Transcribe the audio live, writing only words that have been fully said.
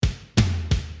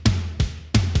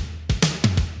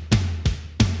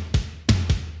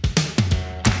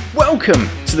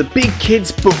Welcome to the Big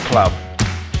Kids Book Club.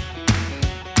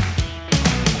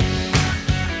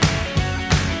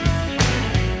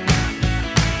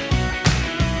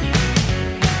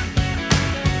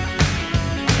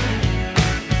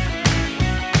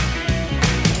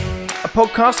 A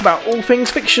podcast about all things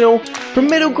fictional from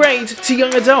middle grade to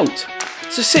young adult.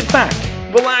 So sit back,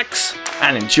 relax,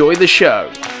 and enjoy the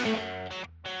show.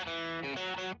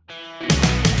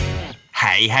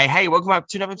 Hey, welcome back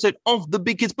to another episode of the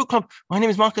Big Kids Book Club. My name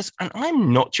is Marcus and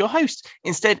I'm not your host.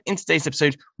 Instead, in today's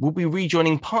episode, we'll be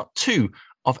rejoining part 2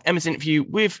 of Emma's interview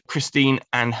with Christine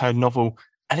and her novel,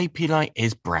 Ellie Pillai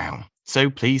Is Brown. So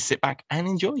please sit back and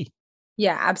enjoy.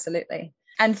 Yeah, absolutely.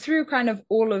 And through kind of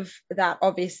all of that,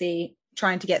 obviously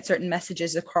trying to get certain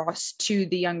messages across to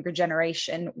the younger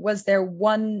generation, was there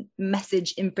one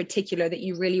message in particular that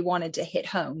you really wanted to hit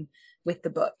home with the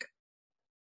book?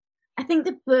 I think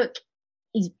the book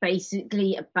is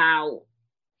basically about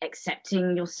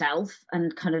accepting yourself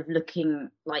and kind of looking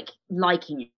like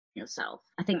liking yourself.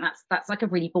 I think that's like a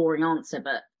really boring answer,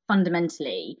 but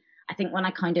fundamentally, I think when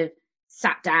I kind of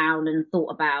sat down and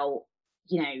thought about,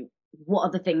 what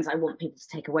are the things I want people to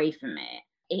take away from it,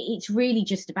 it's really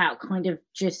just about kind of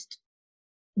just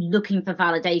looking for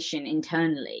validation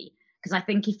internally. Because I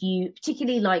think if you,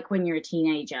 particularly like when you're a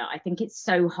teenager, I think it's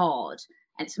so hard.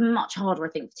 And it's much harder, I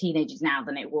think, for teenagers now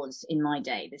than it was in my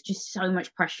day. There's just so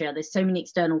much pressure. There's so many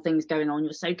external things going on.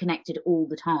 You're so connected all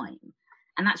the time.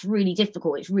 And that's really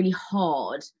difficult. It's really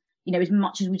hard. As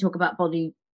much as we talk about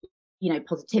body,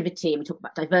 positivity, and we talk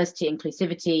about diversity,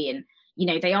 inclusivity, and,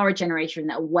 they are a generation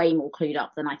that are way more clued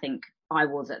up than I think I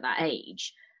was at that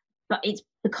age. But it's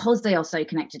because they are so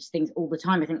connected to things all the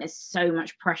time. I think there's so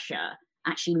much pressure,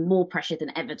 actually more pressure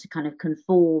than ever, to kind of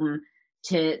conform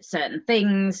to certain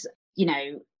things.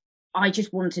 I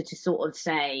just wanted to sort of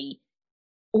say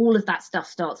all of that stuff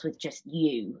starts with just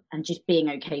you and just being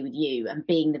okay with you and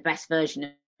being the best version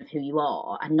of who you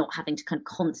are, and not having to kind of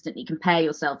constantly compare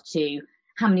yourself to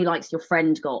how many likes your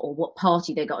friend got, or what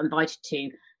party they got invited to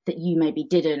that you maybe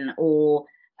didn't, or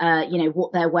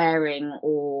what they're wearing,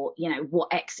 or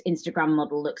what X Instagram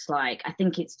model looks like. I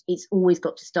think it's always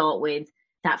got to start with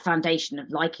that foundation of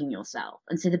liking yourself.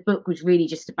 And so the book was really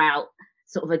just about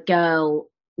sort of a girl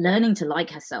learning to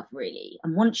like herself, really.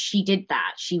 And once she did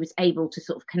that, she was able to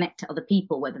sort of connect to other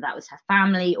people, whether that was her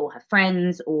family or her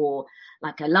friends or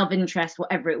like a love interest,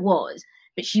 whatever it was.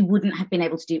 But she wouldn't have been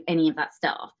able to do any of that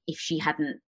stuff if she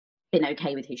hadn't been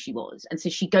okay with who she was. And so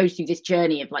she goes through this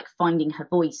journey of like finding her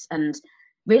voice and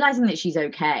realizing that she's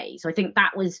okay. So I think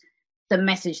that was the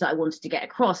message that I wanted to get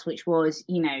across, which was,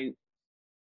 you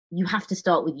have to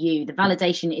start with you. The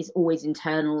validation is always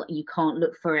internal. You can't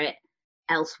look for it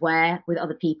elsewhere with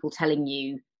other people telling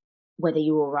you whether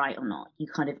you're all right or not.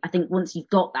 I think once you've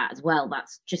got that as well,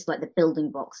 that's just like the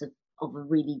building blocks of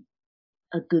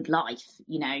a good life.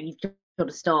 You've got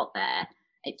to start there.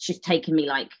 It's just taken me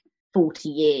like 40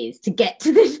 years to get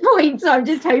to this point, so I'm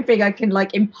just hoping I can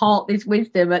like impart this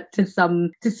wisdom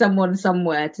to someone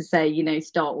somewhere to say,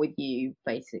 start with you,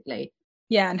 basically.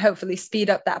 Yeah, and hopefully speed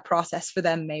up that process for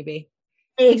them, maybe.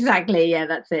 Exactly, yeah,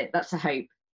 that's it. That's a hope.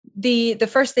 The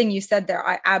first thing you said there,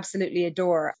 I absolutely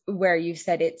adore, where you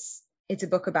said it's a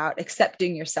book about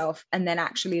accepting yourself and then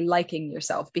actually liking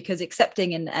yourself, because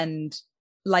accepting and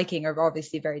liking are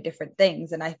obviously very different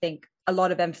things. And I think a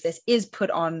lot of emphasis is put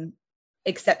on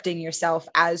accepting yourself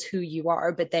as who you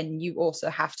are, but then you also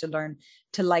have to learn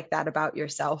to like that about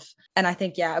yourself. And I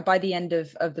think, by the end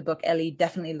of the book, Ellie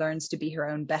definitely learns to be her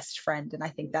own best friend. And I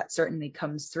think that certainly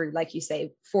comes through, like you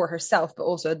say, for herself, but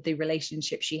also the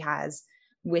relationship she has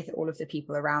with all of the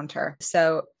people around her.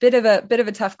 So bit of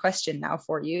a tough question now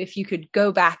for you. If you could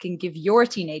go back and give your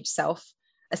teenage self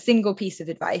a single piece of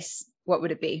advice, what would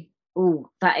it be?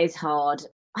 Oh, that is hard.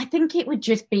 I think it would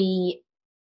just be,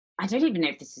 I don't even know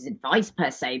if this is advice per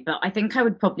se, but I think I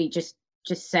would probably just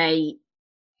say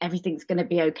everything's going to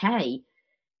be okay.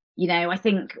 I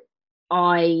think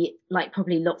I, like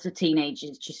probably lots of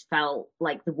teenagers, just felt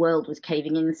like the world was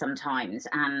caving in sometimes,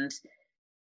 and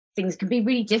things can be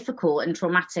really difficult and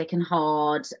traumatic and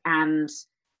hard, and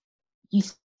you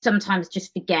sometimes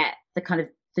just forget the kind of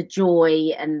the joy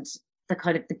and the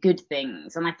kind of the good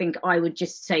things. And I think I would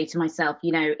just say to myself,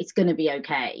 it's going to be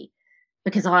okay,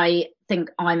 because I think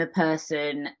I'm a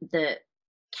person that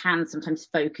can sometimes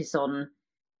focus on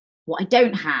what I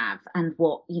don't have and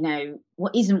what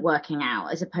isn't working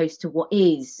out, as opposed to what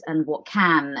is and what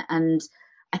can. And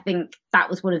I think that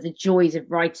was one of the joys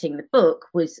of writing the book,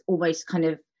 was almost kind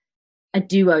of a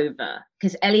do-over,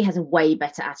 because Ellie has a way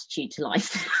better attitude to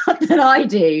life than I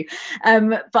do.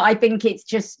 But I think it's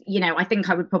just, I think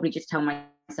I would probably just tell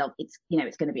myself it's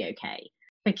going to be okay.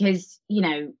 because, you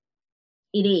know,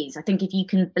 it is. I think if you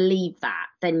can believe that,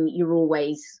 then you're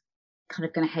always kind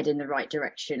of going to head in the right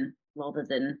direction rather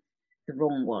than the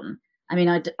wrong one. I mean,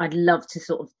 I'd love to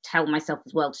sort of tell myself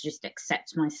as well to just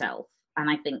accept myself. And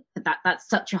I think that's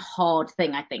such a hard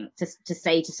thing, I think, to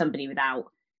say to somebody without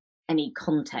any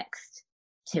context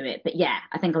to it. But yeah,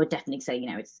 I think I would definitely say, you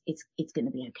know, it's going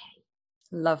to be okay.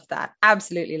 Love that.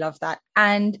 Absolutely love that.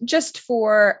 And just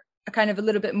for a kind of a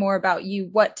little bit more about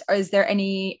you, are there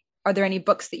any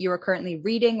books that you are currently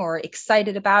reading or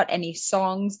excited about? Any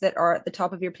songs that are at the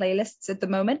top of your playlists at the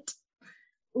moment?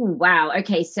 Oh, wow.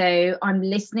 Okay, so what am I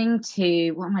listening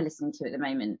to at the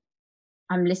moment?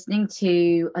 I'm listening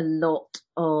to a lot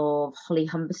of Holly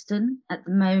Humberstone at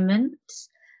the moment.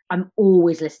 I'm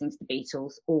always listening to the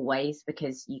Beatles, always,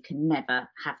 because you can never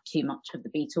have too much of the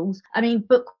Beatles. I mean,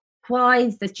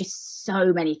 book-wise, there's just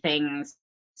so many things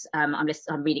I'm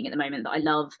reading at the moment that I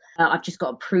love. I've just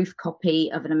got a proof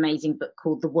copy of an amazing book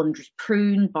called The Wondrous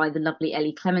Prune by the lovely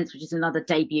Ellie Clements, which is another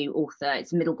debut author.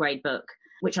 It's a middle grade book,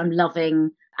 which I'm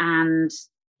loving. And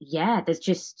yeah,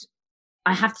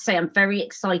 I have to say, I'm very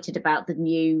excited about the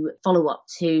new follow-up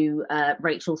to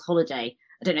Rachel's Holiday.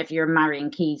 I don't know if you're a Marion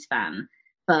Keyes fan,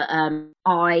 but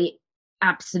I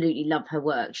absolutely love her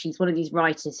work. She's one of these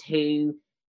writers who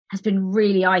has been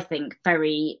really, I think,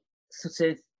 very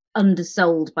sort of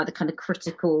undersold by the kind of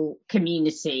critical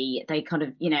community. They kind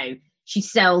of, you know, she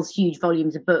sells huge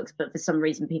volumes of books, but for some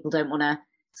reason people don't want to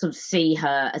sort of see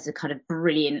her as a kind of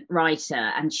brilliant writer.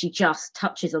 And she just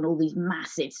touches on all these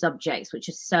massive subjects, which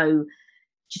are so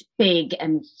just big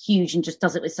and huge, and just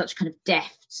does it with such kind of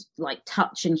deft, like,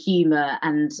 touch and humor.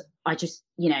 And I just,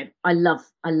 you know, I love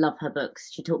her books.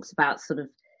 She talks about sort of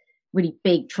really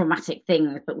big traumatic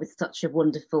things, but with such a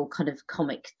wonderful kind of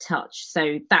comic touch.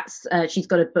 So that's she's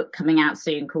got a book coming out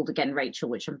soon called Again Rachel,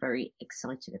 which I'm very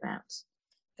excited about.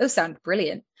 Those sound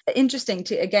brilliant. Interesting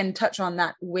to again touch on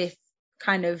that with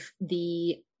kind of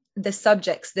the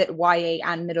subjects that YA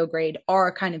and middle grade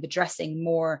are kind of addressing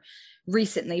more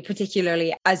recently,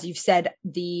 particularly, as you've said,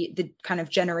 the kind of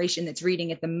generation that's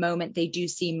reading at the moment, they do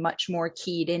seem much more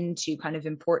keyed into kind of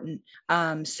important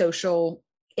social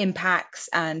impacts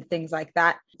and things like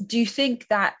that. Do you think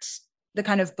that the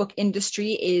kind of book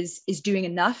industry is doing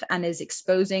enough and is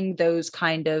exposing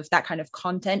that kind of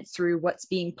content through what's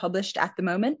being published at the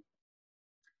moment?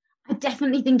 I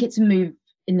definitely think it's a move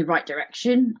in the right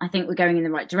direction. I think we're going in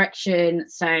the right direction.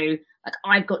 So, like,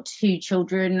 I've got 2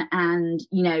 children, and,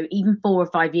 you know, even 4 or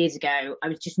 5 years ago, I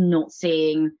was just not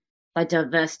seeing the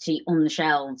diversity on the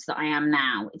shelves that I am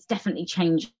now. It's definitely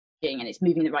changing and it's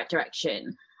moving in the right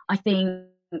direction. I think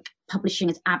publishing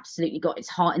has absolutely got its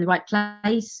heart in the right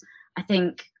place. I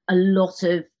think a lot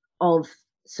of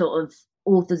sort of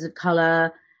authors of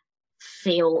colour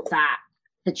feel that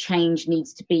the change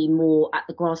needs to be more at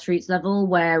the grassroots level,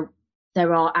 where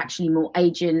there are actually more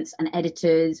agents and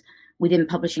editors within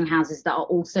publishing houses that are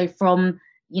also from,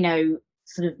 you know,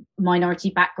 sort of minority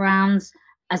backgrounds,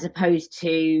 as opposed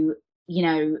to, you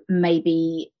know,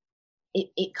 maybe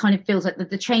it kind of feels like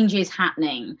the change is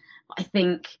happening. But I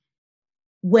think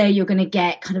where you're going to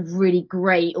get kind of really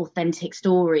great authentic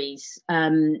stories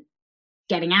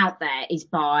getting out there is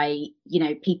by, you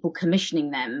know, people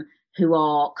commissioning them who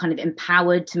are kind of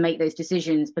empowered to make those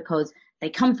decisions because they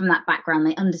come from that background,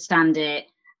 they understand it.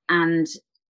 And,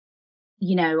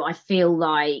 you know, I feel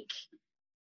like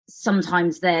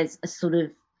sometimes there's a sort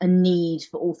of a need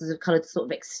for authors of colour to sort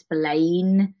of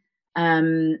explain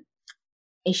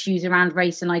issues around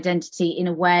race and identity in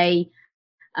a way.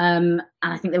 And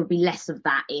I think there would be less of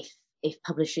that if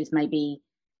publishers maybe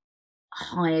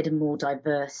hired a more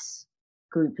diverse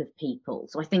group of people.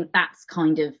 So I think that's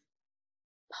kind of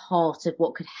part of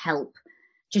what could help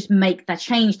just make the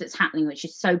change that's happening, which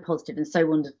is so positive and so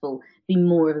wonderful, be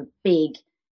more of a big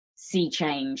sea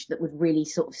change that would really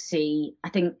sort of see. I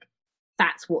think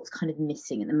that's what's kind of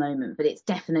missing at the moment, but it's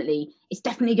definitely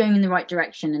going in the right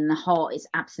direction, and the heart is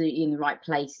absolutely in the right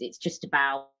place. It's just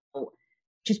about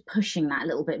just pushing that a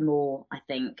little bit more, I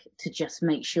think, to just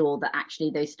make sure that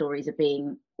actually those stories are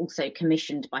being also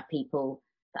commissioned by people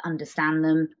that understand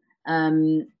them,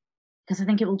 because I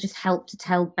think it will just help to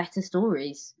tell better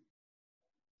stories.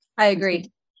 I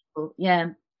agree. Yeah,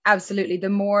 absolutely. The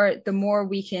more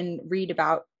we can read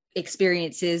about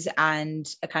experiences and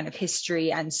a kind of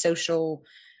history and social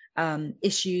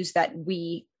issues that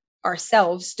we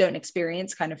ourselves don't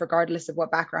experience, kind of regardless of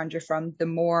what background you're from, the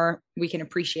more we can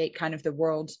appreciate kind of the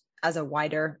world as a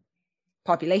wider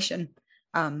population.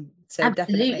 So absolutely.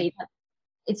 Definitely.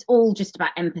 It's all just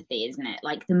about empathy, isn't it?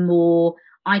 Like, the more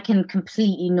I can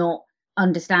completely not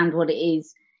understand what it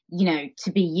is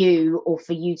to be you or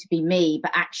for you to be me,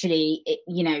 but actually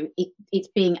it's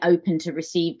being open to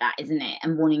receive that, isn't it,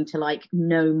 and wanting to like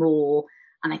know more.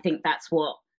 And I think that's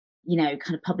what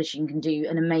kind of publishing can do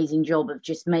an amazing job of,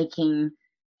 just making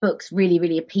books really,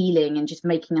 really appealing and just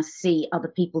making us see other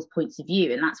people's points of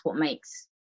view. And that's what makes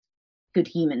good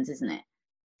humans, isn't it?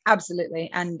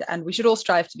 Absolutely. And we should all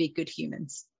strive to be good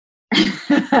humans.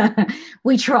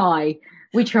 We try.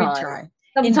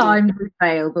 Sometimes we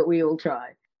fail, but we all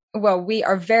try. Well, we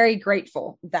are very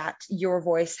grateful that your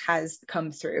voice has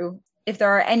come through. If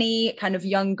there are any kind of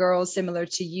young girls similar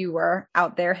to you were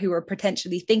out there who are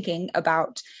potentially thinking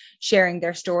about sharing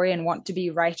their story and want to be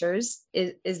writers,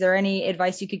 is there any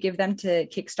advice you could give them to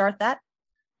kickstart that?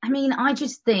 I mean, I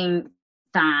just think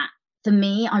that for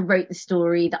me, I wrote the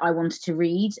story that I wanted to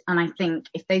read. And I think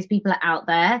if those people are out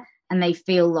there and they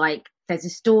feel like there's a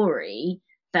story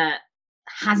that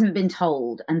hasn't been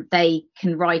told and they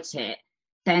can write it,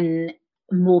 then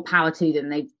more power to them.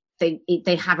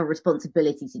 They have a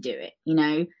responsibility to do it.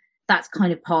 That's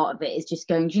kind of part of it, is just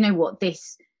going, do you know what,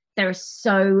 there are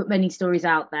so many stories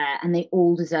out there and they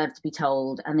all deserve to be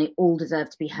told and they all deserve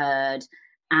to be heard.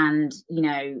 And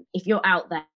if you're out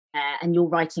there and you're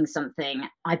writing something,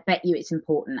 I bet you it's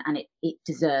important and it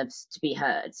deserves to be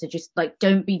heard. So just like,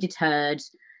 don't be deterred.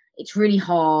 It's really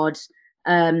hard.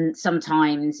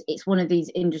 Sometimes it's one of these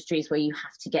industries where you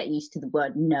have to get used to the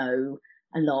word no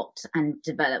a lot and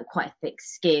develop quite a thick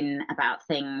skin about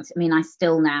things. I mean, I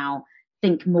still now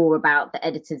think more about the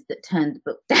editors that turned the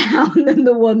book down than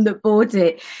the one that bought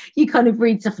it. You kind of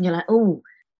read stuff and you're like, oh,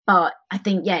 but I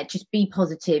think, just be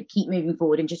positive, keep moving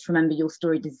forward, and just remember your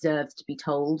story deserves to be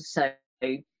told. So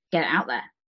get it out there.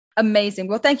 Amazing.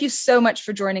 Well, thank you so much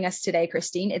for joining us today,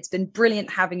 Christine. It's been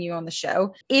brilliant having you on the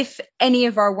show. If any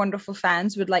of our wonderful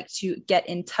fans would like to get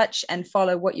in touch and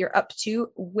follow what you're up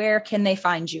to, where can they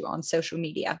find you on social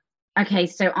media? Okay,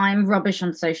 so I'm rubbish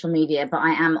on social media, but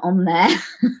I am on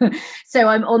there. So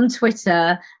I'm on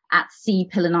Twitter at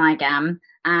 @Pillanayagam,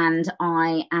 and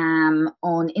I am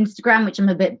on Instagram, which I'm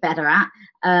a bit better at,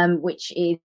 which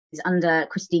is under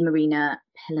Christine Marina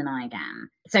Pillanayagam.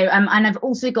 So and I've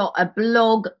also got a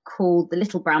blog called The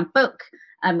Little Brown Book,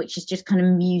 which is just kind of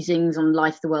musings on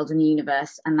life, the world, and the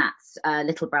universe, and that's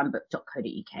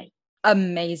littlebrownbook.co.uk.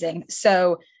 Amazing.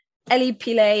 So Ellie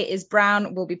Pillai Is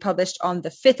Brown will be published on the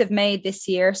 5th of May this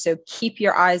year, so keep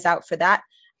your eyes out for that.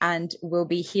 And we'll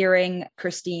be hearing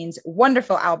Christine's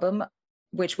wonderful album,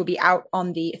 which will be out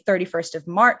on the 31st of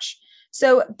March.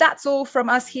 So that's all from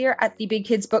us here at the Big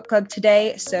Kids Book Club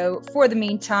today. So for the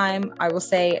meantime, I will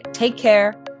say take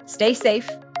care, stay safe,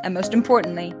 and most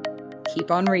importantly,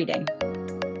 keep on reading.